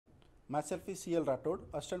Myself is C.L.Rathod,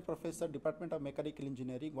 Assistant Professor, Department of Mechanical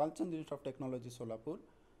Engineering, Walchand Institute of Technology, Solapur.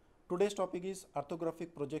 Today's topic is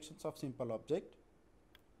orthographic projections of simple object.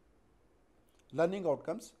 Learning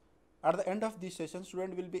outcomes. At the end of this session,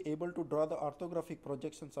 student will be able to draw the orthographic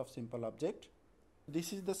projections of simple object.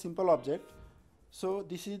 This is the simple object. So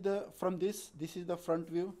this is the this is the front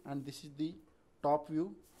view, and this is the top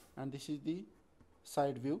view, and this is the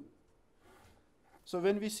side view. So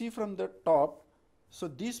when we see from the top, so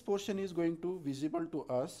this portion is going to visible to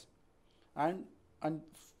us, and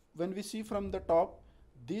when we see from the top,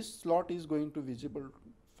 this slot is going to visible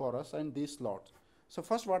for us, and this slot. So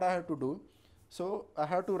first what I have to do, so I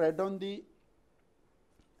have to write down the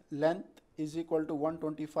length is equal to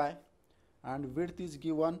 125 and width is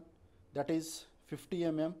given, that is 50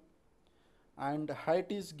 mm, and height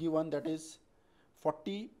is given, that is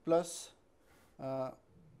 40 plus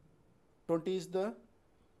 20 is the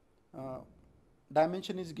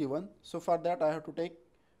dimension is given. So for that I have to take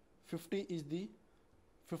 50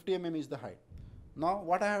 mm is the height. Now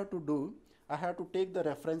what I have to do, I have to take the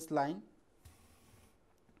reference line.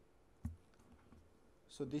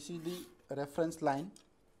 So this is the reference line.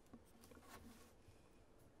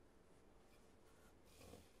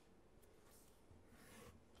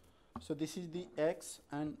 So this is the x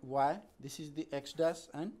and y, this is the x dash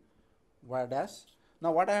and y dash.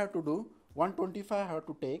 Now what I have to do, 125 I have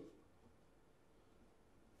to take.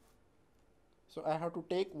 So I have to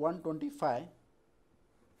take 125.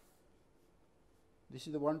 This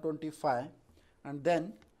is the 125, and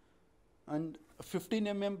then 15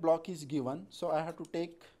 mm block is given. So I have to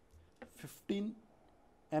take 15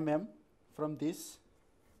 mm from this.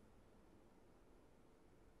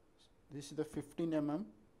 This is the 15 mm.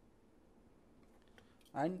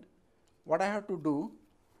 And what I have to do,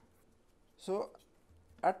 so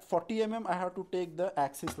at 40 mm I have to take the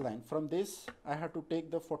axis line. From this I have to take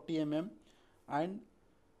the 40 mm, and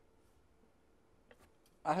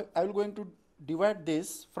I will going to divide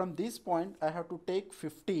this. From this point I have to take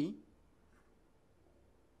 50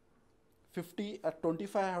 at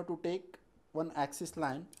 25 I have to take one axis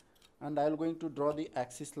line, and I am going to draw the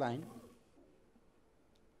axis line.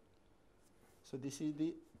 So this is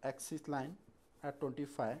the axis line at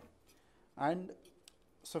 25, and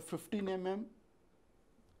so 15 mm,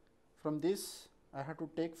 from this I have to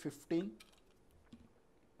take 15,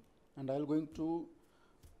 and I am going to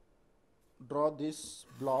draw this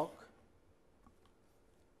block.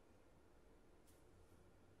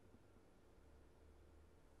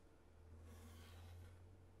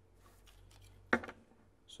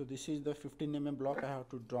 So this is the 15 mm block I have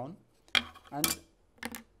to draw, and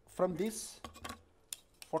from this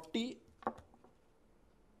 40,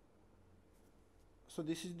 so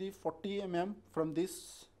this is the 40 mm. From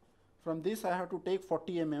this I have to take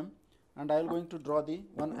 40 mm, and I am going to draw the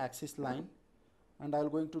one axis line, and I am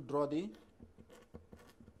going to draw the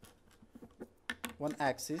one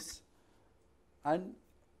axis, and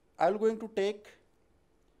I am going to take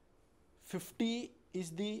 50 is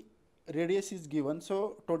the radius is given.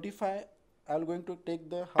 So 25 I am going to take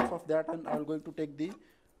the half of that, and I am going to take the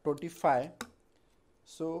 25.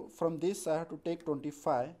 So from this I have to take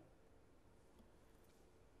 25,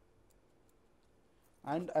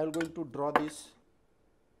 and I am going to draw this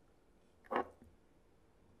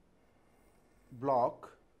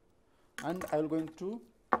block, and I am going to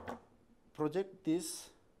project this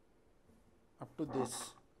up to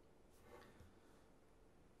this.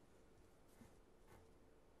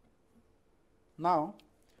 Now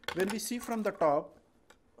when we see from the top,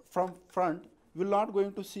 from front, we will not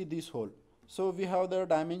going to see this hole. So we have the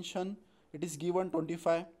dimension, it is given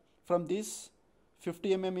 25. From this 50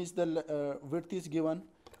 mm is the width is given,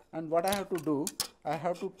 and what I have to do, I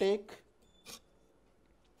have to take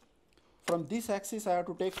from this axis I have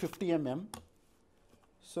to take 50 mm.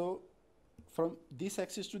 So from this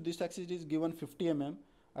axis to this axis is given 50 mm.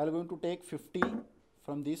 I am going to take 50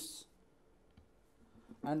 from this,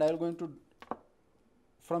 and I am going to,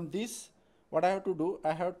 from this what I have to do,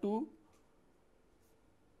 I have to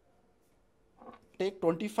take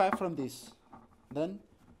 25 from this, then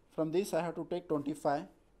from this I have to take 25,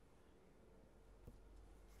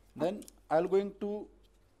 then I am going to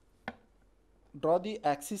draw the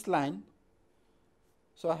axis line.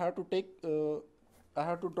 So I have to take I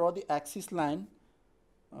have to draw the axis line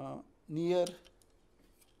near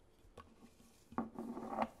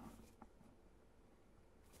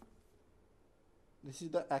this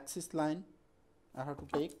is the axis line I have to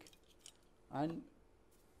take, and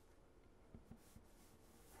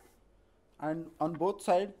on both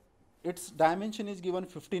sides its dimension is given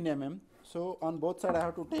 15 mm. So on both sides I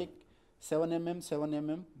have to take 7 mm, 7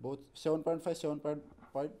 mm, both 7.5,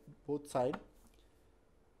 both side.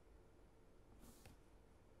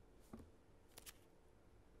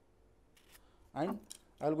 And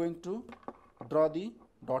I am going to draw the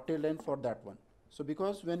dotted line for that one. So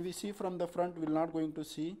because when we see from the front, we are not going to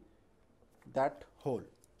see that hole.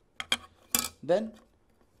 Then,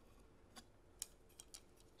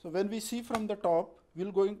 so when we see from the top, we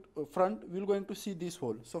will going to see this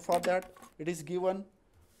hole. So for that, it is given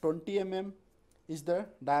 20 mm is the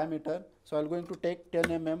diameter. So I am going to take 10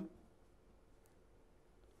 mm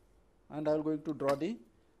and I am going to draw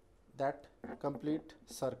that complete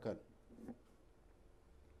circle.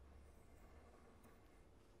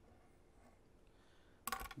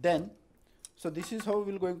 Then, so this is how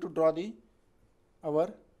we are going to draw our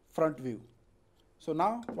front view. So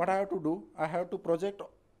now what I have to do, I have to project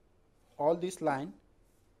all this line.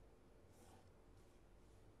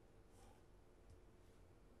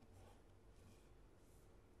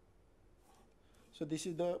 So this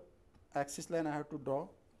is the axis line I have to draw,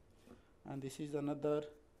 and this is another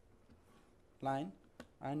line,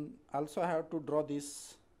 and also I have to draw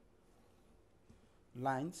these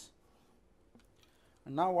lines.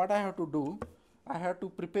 And now what I have to do, I have to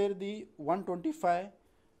prepare the 125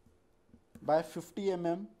 by 50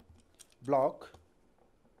 mm block,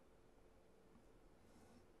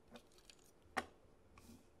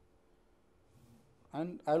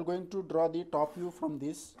 and I am going to draw the top view from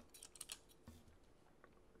this.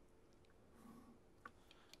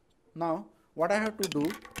 Now what I have to do,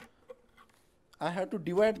 I have to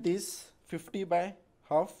divide this 50 by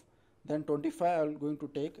half, then 25 I am going to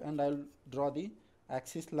take, and I will draw the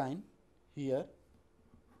axis line here.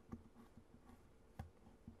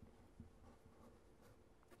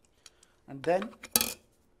 And then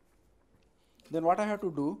what I have to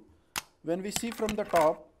do, when we see from the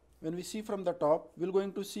top, we are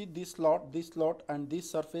going to see this slot and this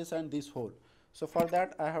surface and this hole. So for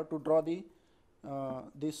that I have to draw the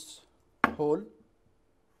this hole.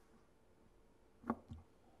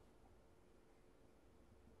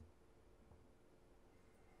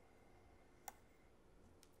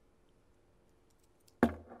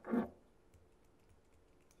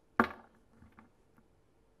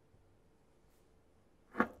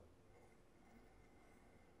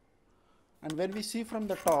 And when we see from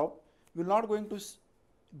the top, we are not going to see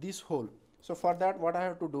this hole. So for that what I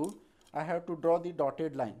have to do, I have to draw the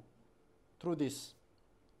dotted line through this.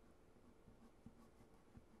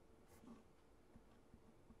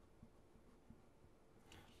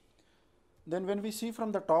 Then when we see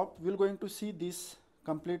from the top, we are going to see this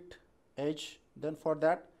complete edge. Then for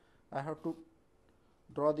that I have to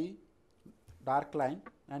draw the dark line,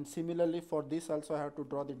 and similarly for this also I have to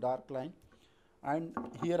draw the dark line, and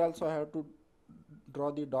here also I have to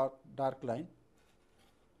draw the dark line.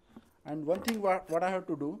 And one thing what I have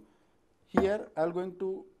to do, here I am going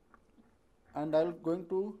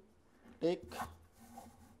to take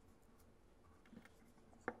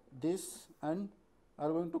this, and I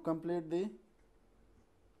am going to complete the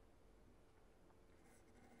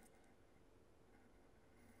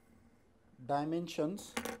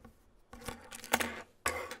dimensions.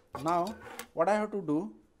 Now what I have to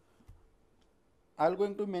do, I am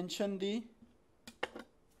going to mention the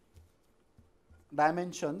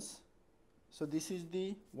dimensions. So this is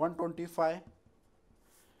the 125,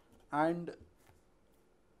 and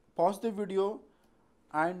pause the video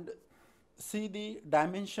and see the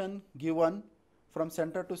dimension given from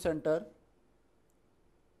center to center.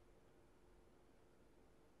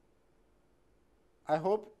 I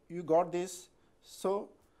hope you got this. So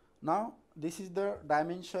now this is the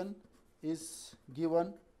dimension is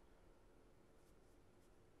given.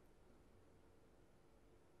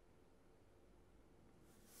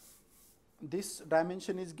 This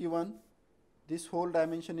dimension is given, this whole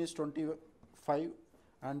dimension is 25,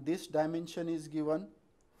 and this dimension is given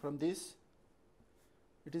from this,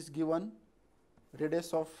 it is given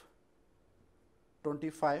radius of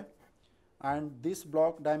 25, and this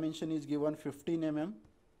block dimension is given 15 mm,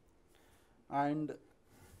 and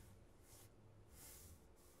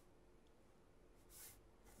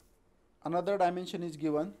another dimension is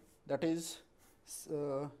given, that is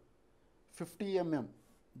 50 mm.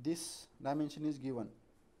 This dimension is given.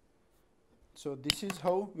 So this is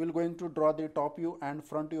how we are going to draw the top view and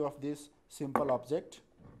front view of this simple object.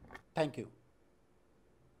 Thank you.